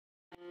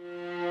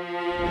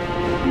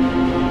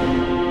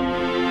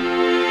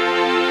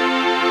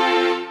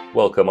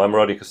Welcome, I'm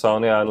Radi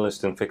Khasawneh,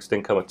 analyst in fixed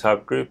income at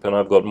TABB Group, and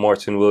I've got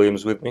Martin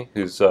Williams with me,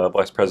 who's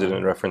Vice President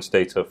in Reference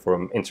Data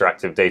from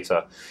Interactive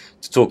Data,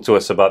 to talk to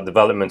us about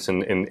developments in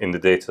the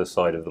data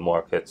side of the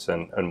markets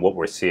and what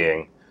we're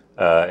seeing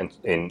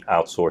in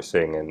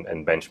outsourcing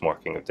and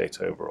benchmarking of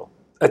data overall.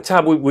 At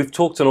TABB, we've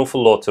talked an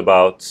awful lot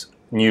about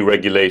new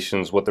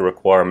regulations, what the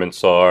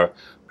requirements are,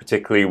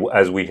 particularly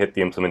as we hit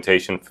the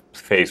implementation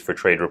phase for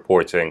trade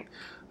reporting.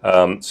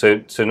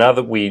 So now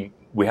that we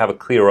have a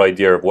clear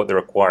idea of what the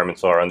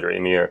requirements are under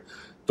EMIR,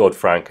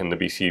 Dodd-Frank, and the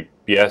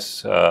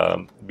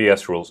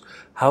BS rules,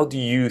 how do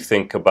you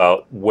think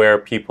about where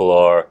people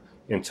are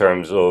in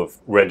terms of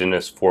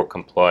readiness for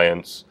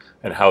compliance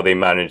and how they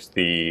manage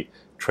the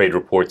trade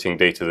reporting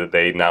data that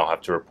they now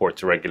have to report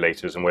to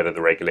regulators, and whether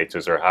the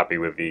regulators are happy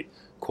with the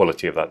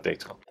quality of that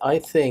data? I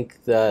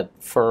think that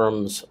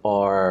firms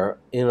are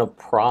in a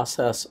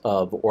process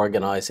of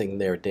organizing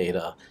their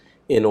data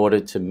in order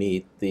to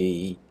meet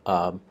the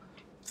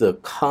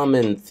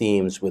common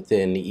themes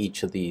within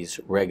each of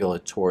these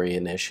regulatory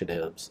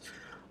initiatives.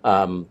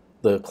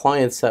 The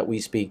clients that we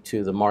speak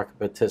to, the market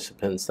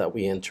participants that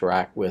we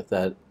interact with,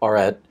 that are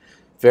at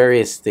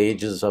various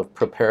stages of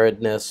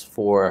preparedness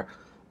for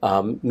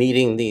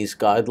meeting these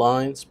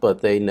guidelines,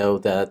 but they know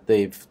that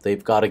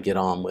they've got to get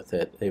on with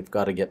it. They've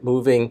got to get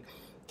moving,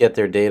 get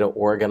their data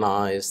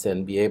organized,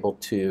 and be able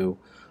to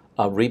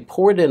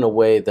report in a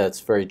way that's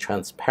very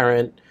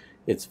transparent.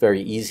 It's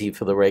very easy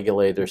for the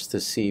regulators to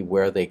see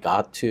where they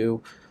got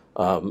to,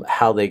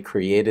 how they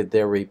created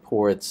their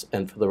reports,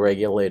 and for the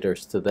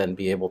regulators to then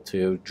be able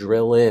to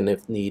drill in,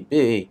 if need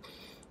be,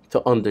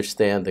 to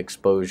understand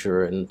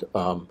exposure and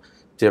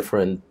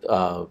different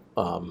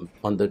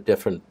under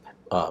different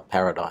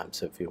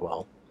paradigms, if you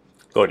will.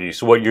 Got you.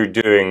 So what you're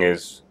doing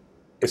is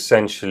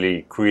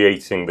essentially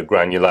creating the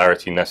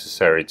granularity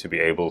necessary to be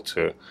able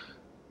to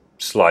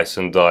slice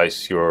and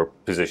dice your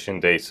position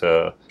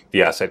data,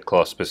 the asset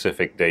class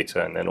specific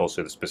data, and then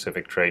also the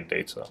specific trade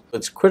data.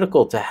 It's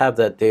critical to have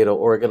that data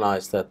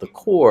organized at the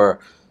core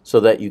so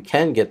that you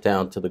can get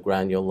down to the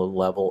granular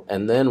level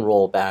and then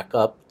roll back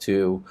up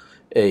to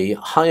a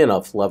high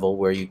enough level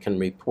where you can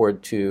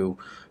report to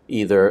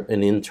either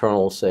an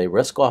internal, say,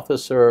 risk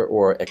officer,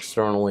 or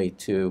externally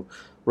to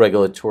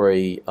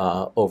regulatory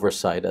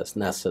oversight as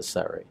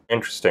necessary.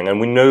 Interesting. And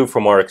we know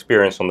from our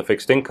experience on the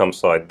fixed income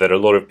side that a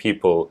lot of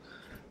people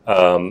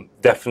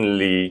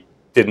definitely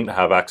didn't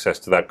have access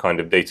to that kind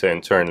of data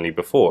internally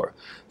before.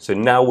 So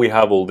now we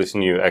have all this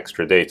new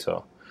extra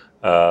data,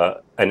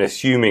 and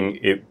assuming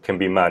it can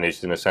be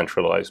managed in a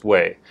centralized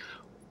way.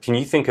 Can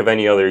you think of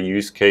any other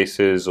use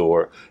cases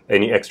or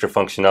any extra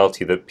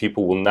functionality that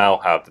people will now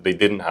have that they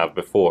didn't have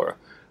before,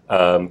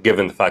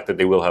 given the fact that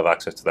they will have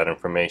access to that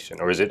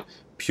information? Or is it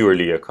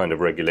purely a kind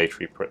of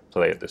regulatory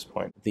play at this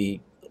point?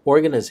 The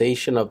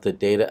organization of the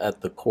data at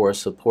the core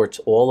supports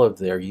all of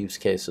their use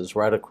cases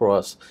right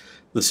across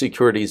the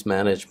securities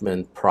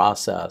management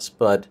process.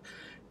 But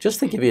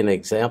just to give you an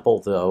example,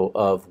 though,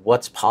 of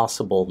what's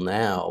possible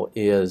now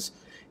is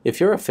if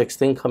you're a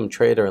fixed income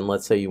trader and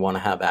let's say you want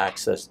to have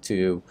access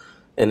to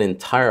an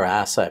entire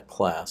asset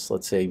class,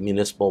 let's say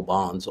municipal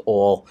bonds,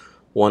 all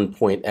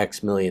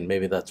 1.x million,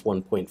 maybe that's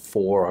 1.4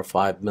 or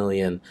 5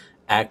 million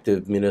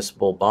active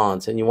municipal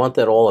bonds, and you want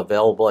that all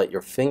available at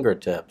your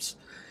fingertips,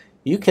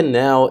 you can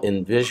now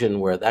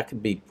envision where that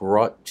could be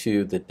brought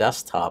to the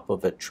desktop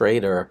of a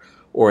trader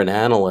or an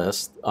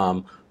analyst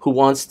who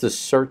wants to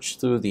search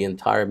through the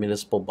entire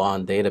municipal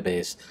bond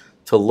database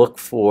to look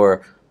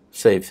for,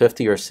 say,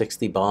 50 or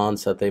 60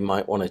 bonds that they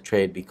might want to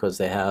trade because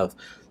they have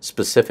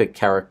specific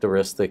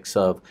characteristics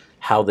of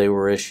how they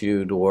were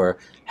issued, or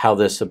how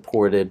they're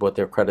supported, what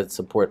their credit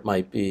support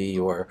might be,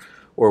 or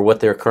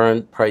what their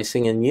current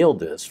pricing and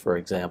yield is, for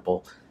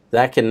example.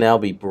 That can now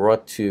be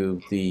brought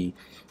to the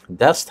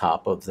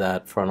desktop of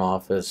that front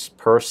office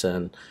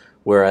person,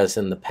 whereas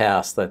in the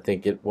past I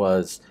think it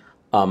was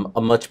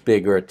a much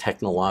bigger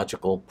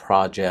technological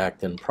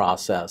project and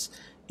process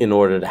in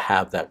order to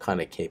have that kind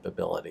of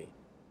capability.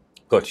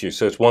 Got you.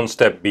 So it's one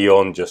step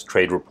beyond just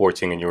trade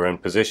reporting in your own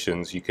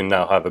positions. You can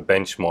now have a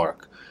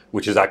benchmark,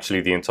 which is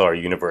actually the entire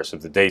universe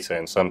of the data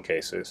in some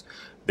cases,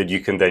 that you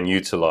can then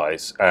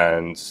utilize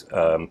and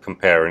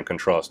compare and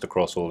contrast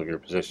across all of your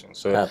positions.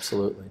 So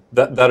absolutely,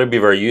 that would be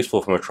very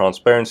useful from a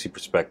transparency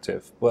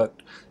perspective.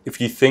 But if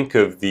you think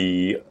of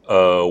the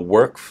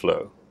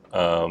workflow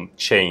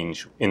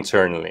change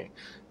internally,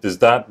 does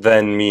that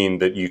then mean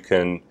that you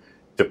can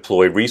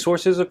deploy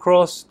resources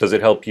across? Does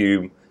it help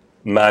you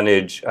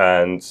manage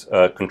and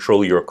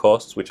control your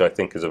costs, which I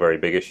think is a very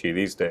big issue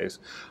these days?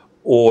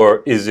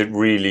 Or is it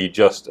really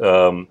just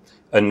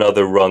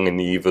another rung in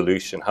the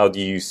evolution? How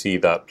do you see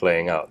that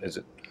playing out? Is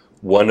it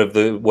one of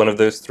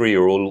those three,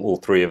 or all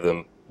three of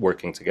them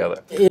working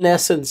together? In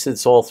essence,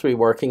 it's all three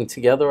working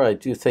together. I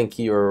do think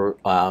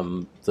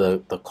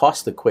the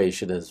cost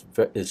equation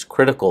is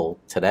critical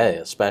today,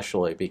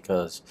 especially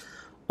because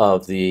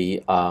of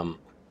the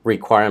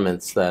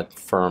requirements that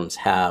firms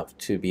have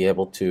to be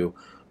able to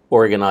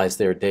organize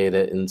their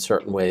data in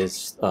certain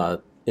ways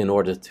in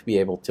order to be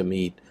able to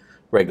meet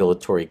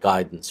regulatory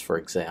guidance, for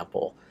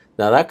example.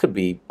 Now, that could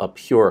be a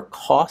pure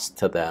cost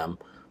to them,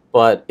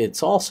 but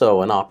it's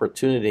also an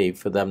opportunity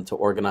for them to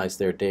organize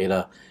their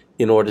data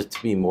in order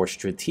to be more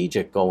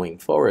strategic going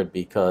forward,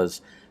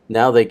 because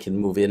now they can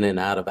move in and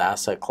out of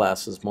asset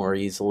classes more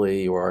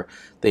easily, or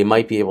they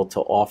might be able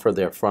to offer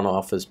their front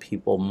office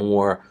people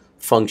more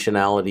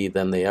functionality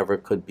than they ever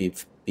could be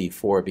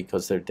before,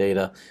 because their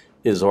data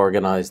is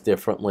organized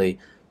differently.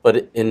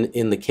 But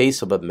in the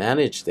case of a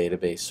managed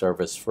database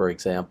service, for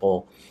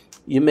example,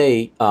 you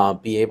may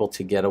be able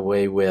to get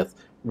away with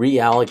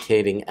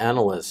reallocating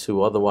analysts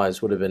who otherwise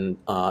would have been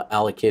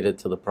allocated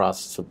to the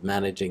process of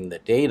managing the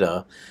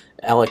data,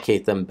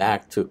 allocate them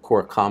back to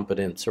core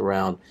competence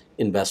around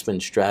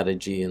investment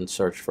strategy and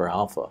search for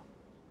alpha.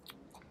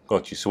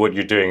 Got you. So what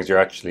you're doing is you're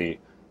actually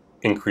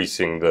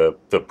increasing the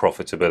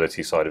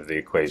profitability side of the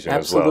equation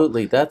as well.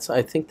 Absolutely.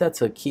 I think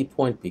that's a key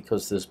point,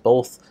 because there's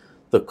both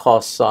the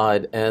cost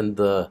side and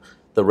the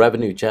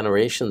revenue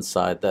generation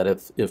side, that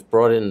if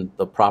brought in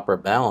the proper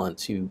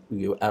balance,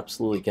 you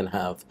absolutely can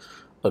have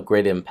a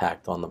great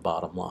impact on the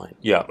bottom line.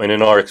 Yeah, and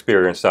in our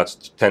experience,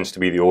 that tends to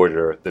be the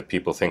order that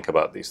people think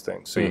about these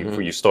things. So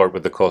you start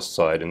with the cost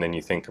side, and then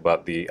you think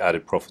about the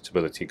added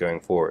profitability going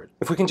forward.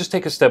 If we can just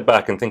take a step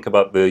back and think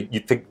about the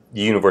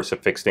universe of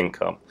fixed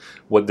income,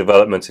 what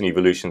developments and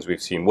evolutions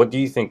we've seen, what do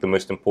you think the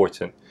most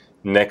important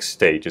next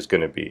stage is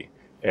going to be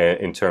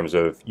in terms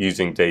of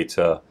using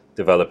data,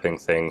 developing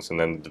things, and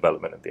then the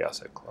development of the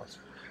asset class?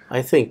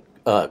 I think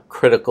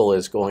critical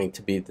is going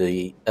to be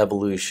the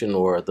evolution,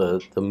 or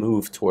the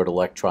move toward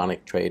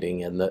electronic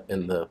trading, and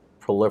the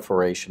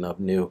proliferation of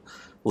new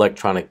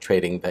electronic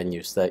trading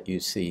venues that you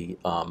see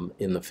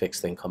in the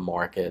fixed income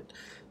market.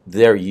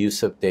 Their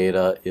use of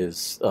data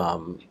is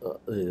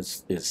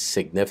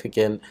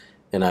significant,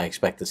 and I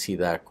expect to see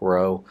that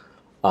grow.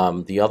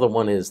 The other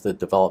one is the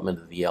development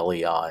of the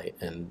LEI,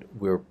 and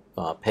we're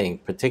paying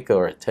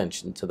particular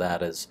attention to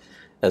that as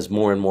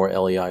more and more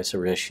LEIs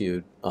are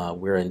issued.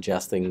 We're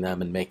ingesting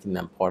them and making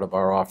them part of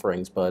our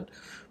offerings, but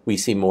we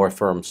see more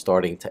firms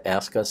starting to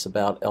ask us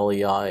about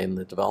LEI and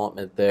the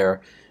development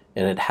there,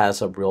 and it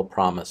has a real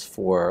promise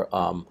for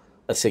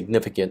a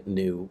significant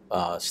new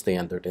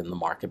standard in the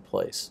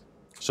marketplace.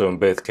 So in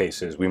both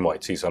cases, we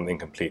might see something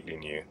completely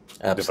new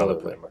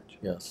develop and emerge.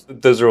 Yes.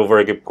 Those are all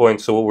very good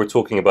points. So what we're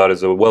talking about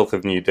is a wealth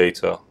of new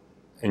data,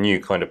 a new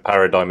kind of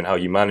paradigm in how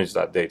you manage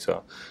that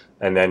data,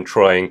 and then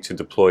trying to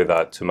deploy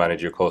that to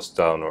manage your costs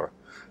down, or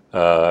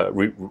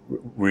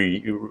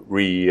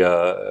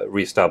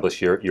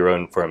reestablish your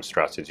own firm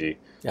strategy.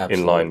 Absolutely.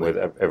 In line with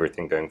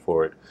everything going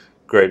forward.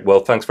 Great.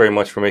 Well, thanks very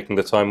much for making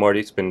the time, Marty.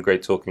 It's been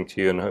great talking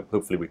to you, and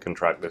hopefully we can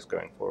track this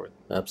going forward.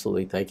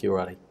 Absolutely. Thank you,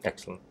 Radi.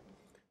 Excellent.